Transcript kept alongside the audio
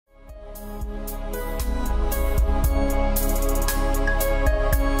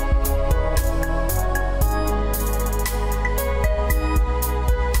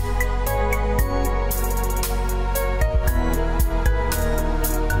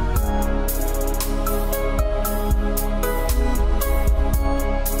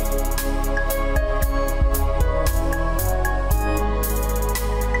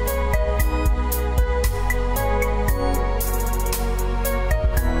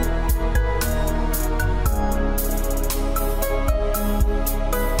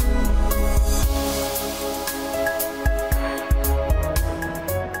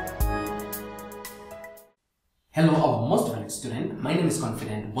is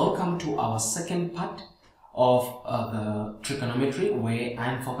confident. Welcome to our second part of the trigonometry, where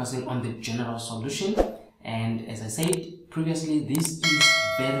I'm focusing on the general solution. And as I said previously, this is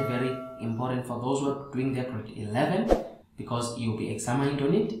very important for those who are doing their grade 11, because you'll be examined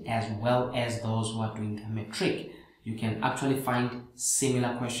on it, as well as those who are doing the metric. You can actually find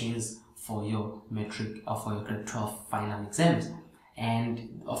similar questions for your metric or for your grade 12 final exams.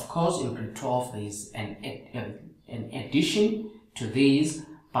 And of course, in grade 12 there is an addition to these,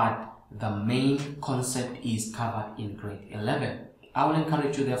 but the main concept is covered in grade 11. I will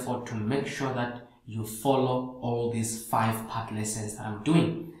encourage you therefore to make sure that you follow all these 5-part lessons that I'm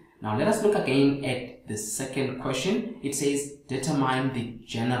doing. Now let us look again at the second question. It says determine the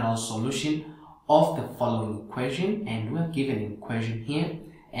general solution of the following equation, and we are given an equation here,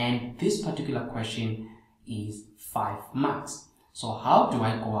 and this particular question is 5 marks. So how do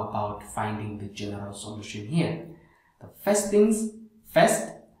I go about finding the general solution here? The first,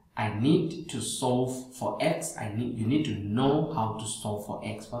 I need to solve for x. You need to know how to solve for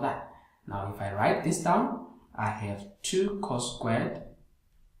x for that. Now if I write this down, I have 2 cos squared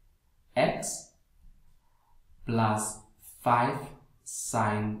x plus 5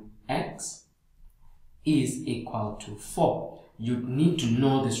 sin x is equal to 4. You need to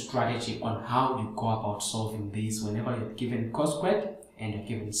know the strategy on how you go about solving this whenever you're given cos squared and you're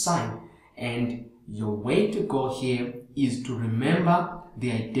given sine. And your way to go here is to remember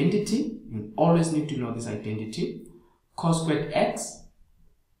the identity. You always need to know this identity. Cos squared x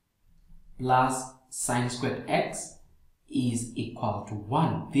plus sine squared x is equal to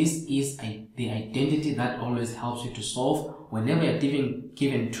 1. This is the identity that always helps you to solve whenever you're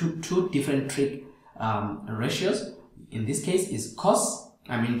given two different trig ratios. In this case is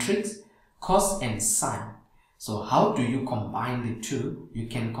trigs, cos and sine. So how do you combine the two? You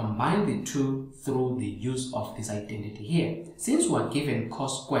can combine the two through the use of this identity here. Since we are given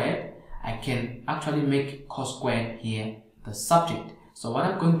cos squared, I can actually make cos squared here the subject. So what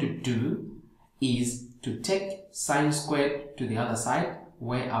I'm going to do is to take sine squared to the other side,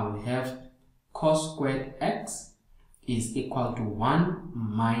 where I will have cos squared x is equal to 1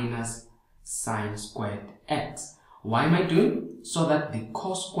 minus sine squared x. Why am I doing? So that the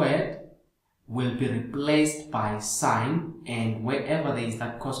cos squared will be replaced by sine, and wherever there is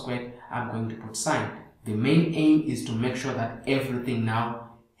that cos squared, I'm going to put sine. The main aim is to make sure that everything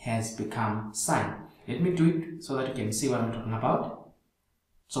now has become sine. Let me do it so that you can see what I'm talking about.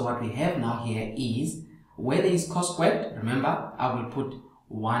 So what we have now here is, where there is cos squared, remember, I will put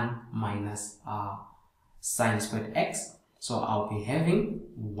 1 minus sine squared x. So I'll be having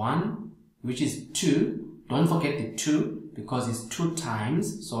 1, which is 2. Don't forget the 2, because it's 2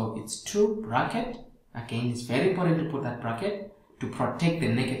 times, so it's 2 bracket. Again, it's very important to put that bracket to protect the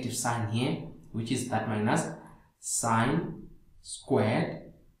negative sign here, which is that minus sine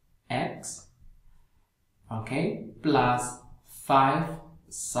squared x, okay, plus 5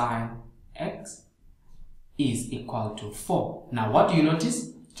 sine x is equal to 4. Now what do you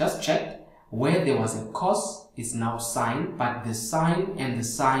notice? Just check, where there was a cos is now sine, but the sine and the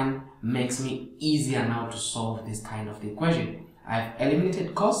sine makes me easier now to solve this kind of the equation. I've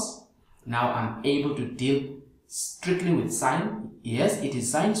eliminated cos. Now I'm able to deal strictly with sine. Yes, it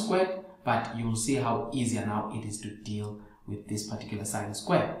is sine squared, but you will see how easier now it is to deal with this particular sine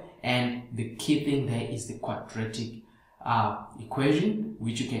squared. And the key thing there is the quadratic equation,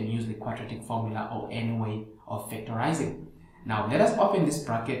 which you can use the quadratic formula or any way of factorizing. Now let us open this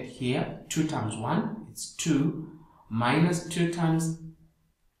bracket here. 2 times 1, it's 2, minus 2 times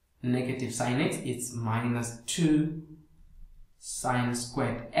negative sine x, it's minus 2 sine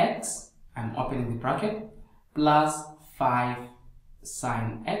squared x, I'm opening the bracket, plus 5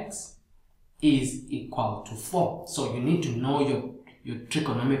 sine x is equal to 4. So you need to know your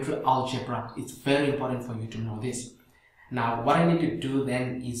trigonometry algebra. It's very important for you to know this. Now what I need to do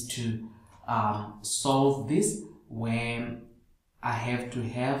then is to solve this, where I have to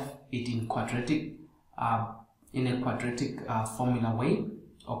have it in quadratic in a quadratic formula way,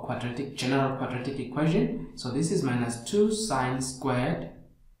 or general quadratic equation. So this is minus 2 sine squared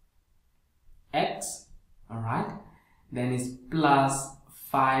x, alright, then it's plus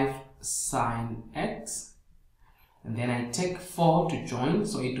 5 sine x, and then I take 4 to join,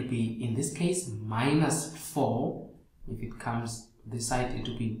 so it will be, in this case, minus 4. If it comes this side, it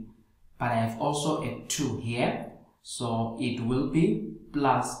will be, but I have also a 2 here, so it will be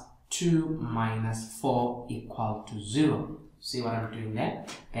plus 2 minus 4 equal to 0. See what I'm doing there?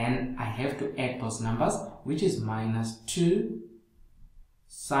 Then I have to add those numbers, which is minus 2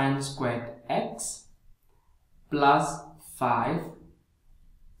 sine squared x plus 5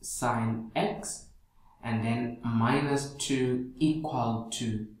 sine x, and then minus 2 equal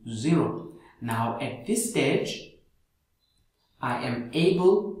to 0. Now at this stage, I am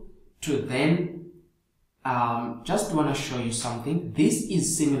able to then just want to show you something. This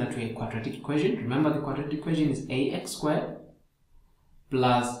is similar to a quadratic equation. Remember, the quadratic equation is ax squared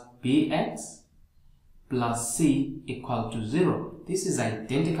plus bx plus c equal to 0. This is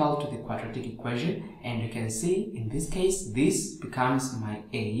identical to the quadratic equation, and you can see in this case, this becomes my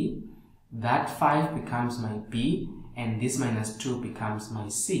a, that 5 becomes my b, and this minus 2 becomes my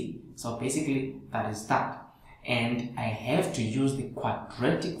c. So basically, that is that. And I have to use the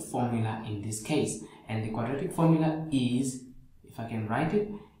quadratic formula in this case. And the quadratic formula is, if I can write it,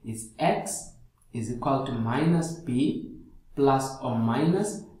 is x is equal to minus b plus or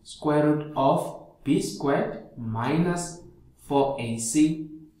minus square root of b squared minus 4ac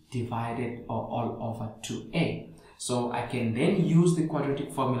divided or all over 2a. So I can then use the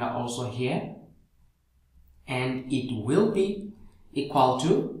quadratic formula also here, and it will be equal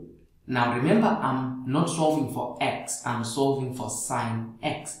to, now remember, I'm not solving for x, I'm solving for sine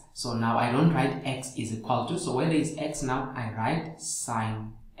x. So now I don't write x is equal to, so where there is x now, I write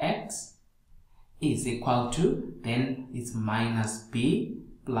sine x is equal to, then it's minus b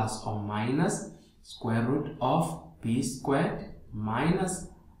plus or minus square root of b squared minus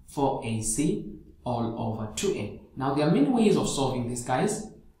 4ac all over 2a. Now there are many ways of solving this, guys.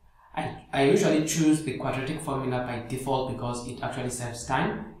 I usually choose the quadratic formula by default because it actually saves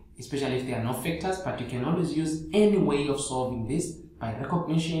time, especially if there are no factors, but you can always use any way of solving this by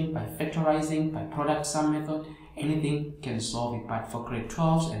recognition, by factorizing, by product sum method. Anything can solve it, but for grade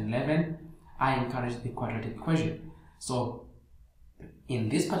 12 and 11, I encourage the quadratic equation. So in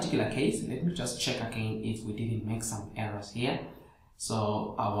this particular case, let me just check again if we didn't make some errors here.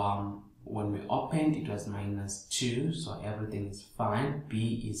 So our when we opened, it was minus 2, so everything is fine.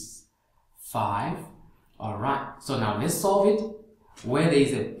 B is 5. All right, so now let's solve it. Where there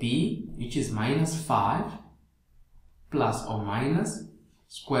is a b, which is minus 5 plus or minus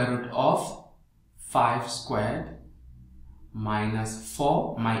square root of 5 squared minus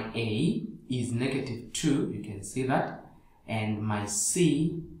 4. My a is negative 2, you can see that, and my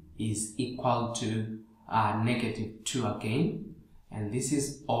c is equal to negative 2 again, and this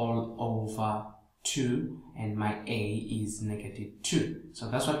is all over 2, and my a is negative 2. So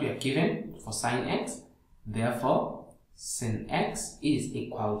that's what we are given for sine x. Therefore, sin x is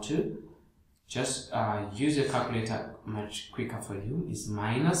equal to, just use your calculator much quicker for you, is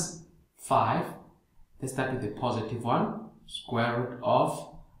minus 5, let's start with the positive one, square root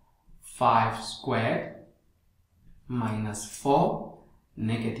of 5 squared minus 4,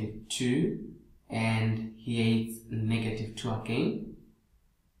 negative 2, and here it's negative 2 again,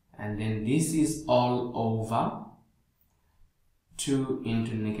 and then this is all over 2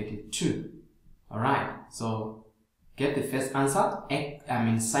 into negative 2. Alright, so get the first answer.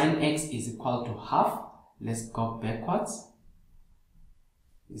 Sine x is equal to half. Let's go backwards.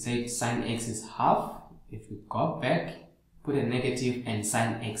 You say sine x is half. If we go back, put a negative, and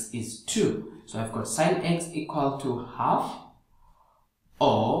sine x is 2. So I've got sine x equal to half,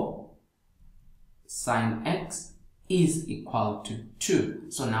 or sine x is equal to 2.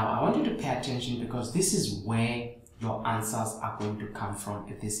 So now I want you to pay attention, because this is where your answers are going to come from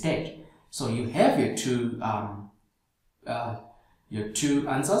at this stage. So you have your two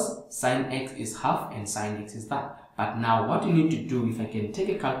answers. Sine x is half and sine x is that. But now what you need to do, if I can take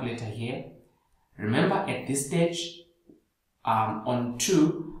a calculator here, remember at this stage on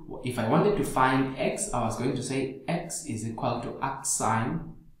 2, if I wanted to find x, I was going to say x is equal to arc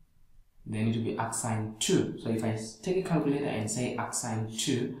sine, then it will be arc sine 2. So if I take a calculator and say arc sine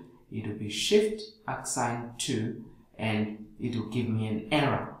 2, it will be shift arc sine 2, and it will give me an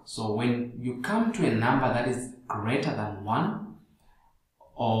error. So when you come to a number that is greater than 1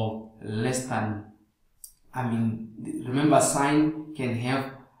 or less than, remember sine can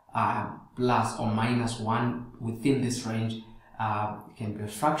have plus or minus 1 within this range. It can be a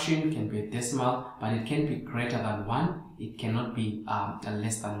fraction, it can be a decimal, but it can be greater than 1. It cannot be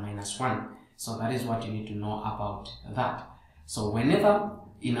less than minus 1. So that is what you need to know about that. So whenever,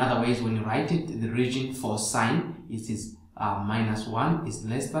 in other ways, when you write it, the region for sine is minus 1 is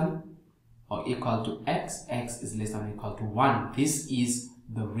less than or equal to x, x is less than or equal to 1. This is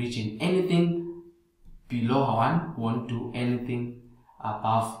the region. Anything below 1 won't do, anything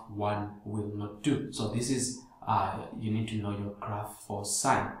above 1 will not do. So this is, you need to know your graph for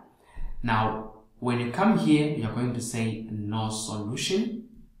sine. Now, when you come here, you're going to say no solution.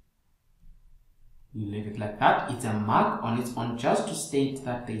 You leave it like that. It's a mark on its own just to state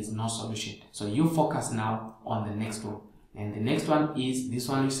that there is no solution. So you focus now on the next one. And the next one is this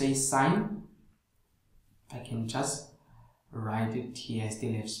one, you say sine I can just write it here. I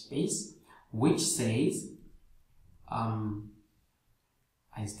still have space, which says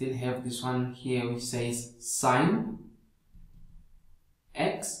I still have this one here, which says sine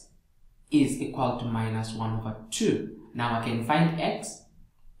x is equal to minus 1 over 2. Now I can find x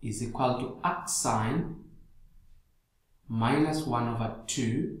is equal to arcsine minus 1 over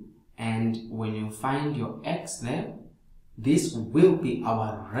 2, and when you find your x there, this will be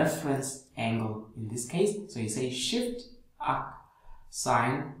our reference angle in this case. So you say shift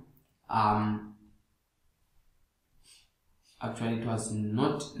arcsine, actually it was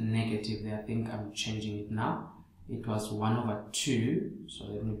not negative there, I think I'm changing it now. It was 1 over 2, so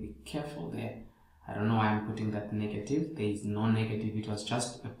let me be careful there. I don't know why I'm putting that negative. There is no negative, it was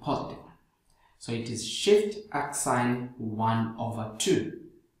just a positive one. So it is shift arcsine 1 over 2.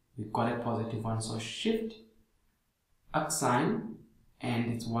 We got a positive one, so shift arcsine,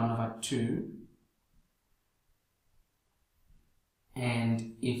 and it's 1 over 2.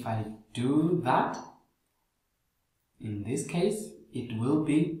 And if I do that, in this case, it will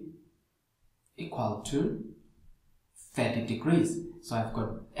be equal to 30 degrees. So I've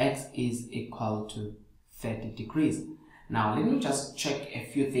got x is equal to 30 degrees. Now let me just check a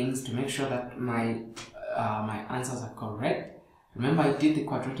few things to make sure that my answers are correct. Remember, I did the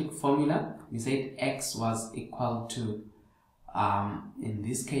quadratic formula. We said x was equal to, in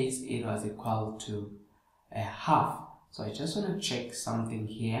this case, it was equal to a half. So I just want to check something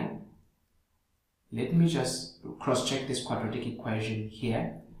here. Let me just cross-check this quadratic equation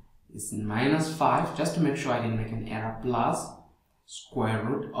here. It's minus 5, just to make sure I didn't make an error, plus square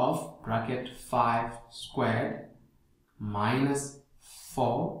root of bracket 5 squared minus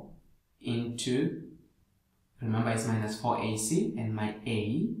 4 into, remember it's minus 4ac, and my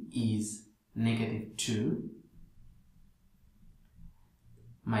a is negative 2.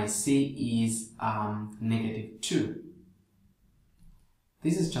 My c is negative 2.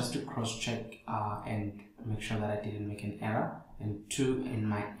 This is just to cross-check and make sure that I didn't make an error. And 2, and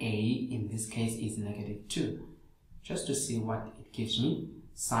my a in this case is negative 2. Just to see what it gives me.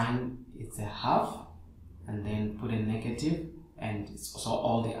 Sine, it's a half, and then put a negative, and so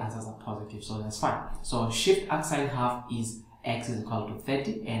all the answers are positive, so that's fine. So shift arcsine half is x is equal to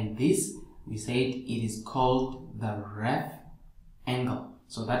 30, and this, we said it is called the ref angle.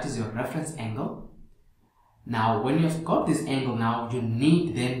 So that is your reference angle. Now when you've got this angle, now you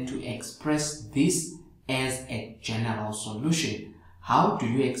need then to express this as a general solution. How do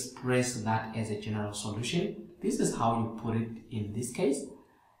you express that as a general solution? This is how you put it in this case.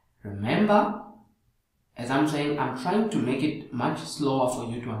 Remember, as I'm saying, I'm trying to make it much slower for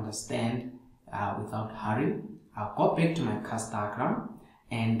you to understand without hurry. I'll go back to my cast diagram,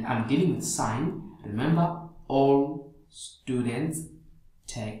 and I'm dealing with sine. Remember, all students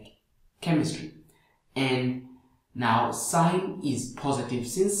take chemistry. And now sine is positive.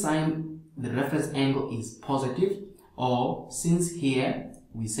 Since sine, the reference angle is positive, or since here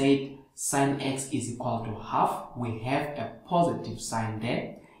we said sine x is equal to half, we have a positive sign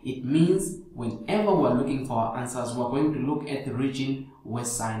there. It means whenever we're looking for our answers, we're going to look at the region where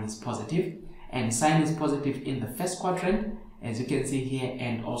sine is positive. And sine is positive in the first quadrant, as you can see here,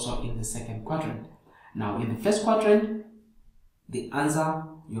 and also in the second quadrant. Now in the first quadrant, the answer,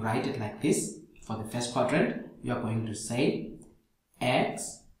 you write it like this. For the first quadrant, you are going to say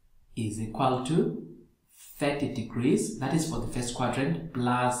x is equal to 30 degrees, that is for the first quadrant,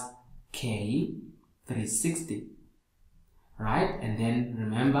 plus k 360, right? And then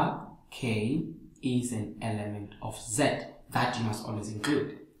remember, k is an element of z, that you must always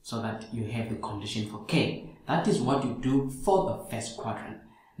include, so that you have the condition for k. That is what you do for the first quadrant.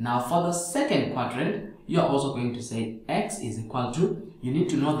 Now for the second quadrant, you are also going to say x is equal to, you need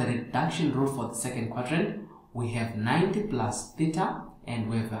to know the reduction rule for the second quadrant. We have 90 plus theta, and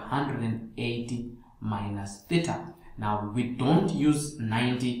we have 180 minus theta. Now we don't use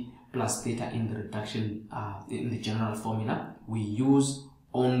 90 plus theta in the reduction, in the general formula. We use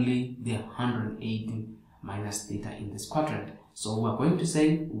only the 180 minus theta in this quadrant. So we're going to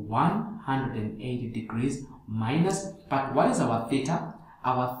say 180 degrees minus, but what is our theta?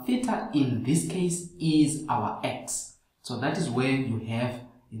 Our theta in this case is our x. So that is where you have,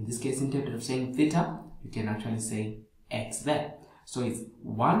 in this case, instead of saying theta, you can actually say x there. So it's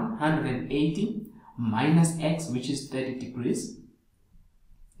 180 minus x, which is 30 degrees.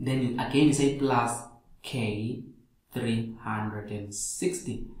 Then again you say plus k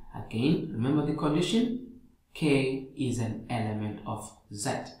 360. Again, remember the condition, k is an element of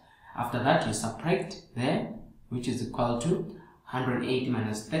z. After that you subtract there, which is equal to 180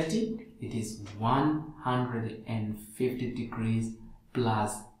 minus 30, it is 150 degrees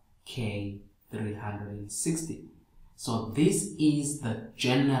plus k 360. So this is the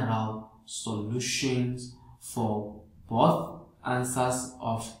general solutions for both answers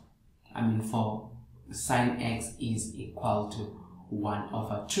of, for sine x is equal to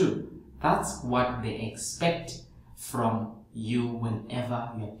 1/2. That's what they expect from you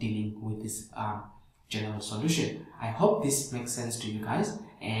whenever you are dealing with this general solution. I hope this makes sense to you guys,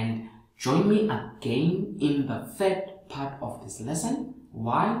 and join me again in the third part of this lesson.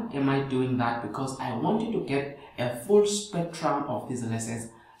 Why am I doing that? Because I want you to get a full spectrum of these lessons,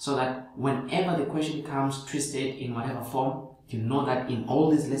 so that whenever the question comes twisted in whatever form, you know that in all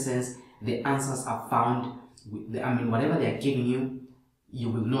these lessons the answers are found with whatever they are giving you, you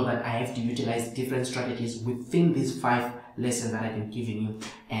will know that I have to utilize different strategies within these 5 lessons that I've been giving you,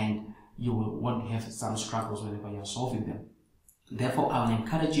 and you will want to have some struggles whenever you're solving them. Therefore, I will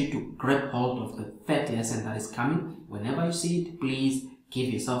encourage you to grab hold of the third lesson that is coming. Whenever you see it, please give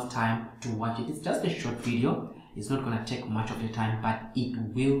yourself time to watch it. It's just a short video. It's not going to take much of your time, but it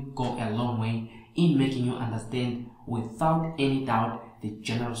will go a long way in making you understand without any doubt the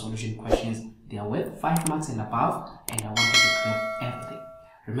general solution questions. They are worth 5 marks and above, and I want you to grab everything.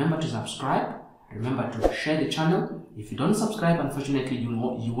 Remember to subscribe. Remember to share the channel. If you don't subscribe, unfortunately,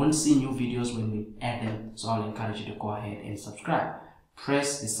 you won't see new videos when we add them. So I'll encourage you to go ahead and subscribe.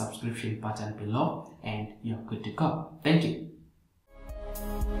 Press the subscription button below and you're good to go. Thank you.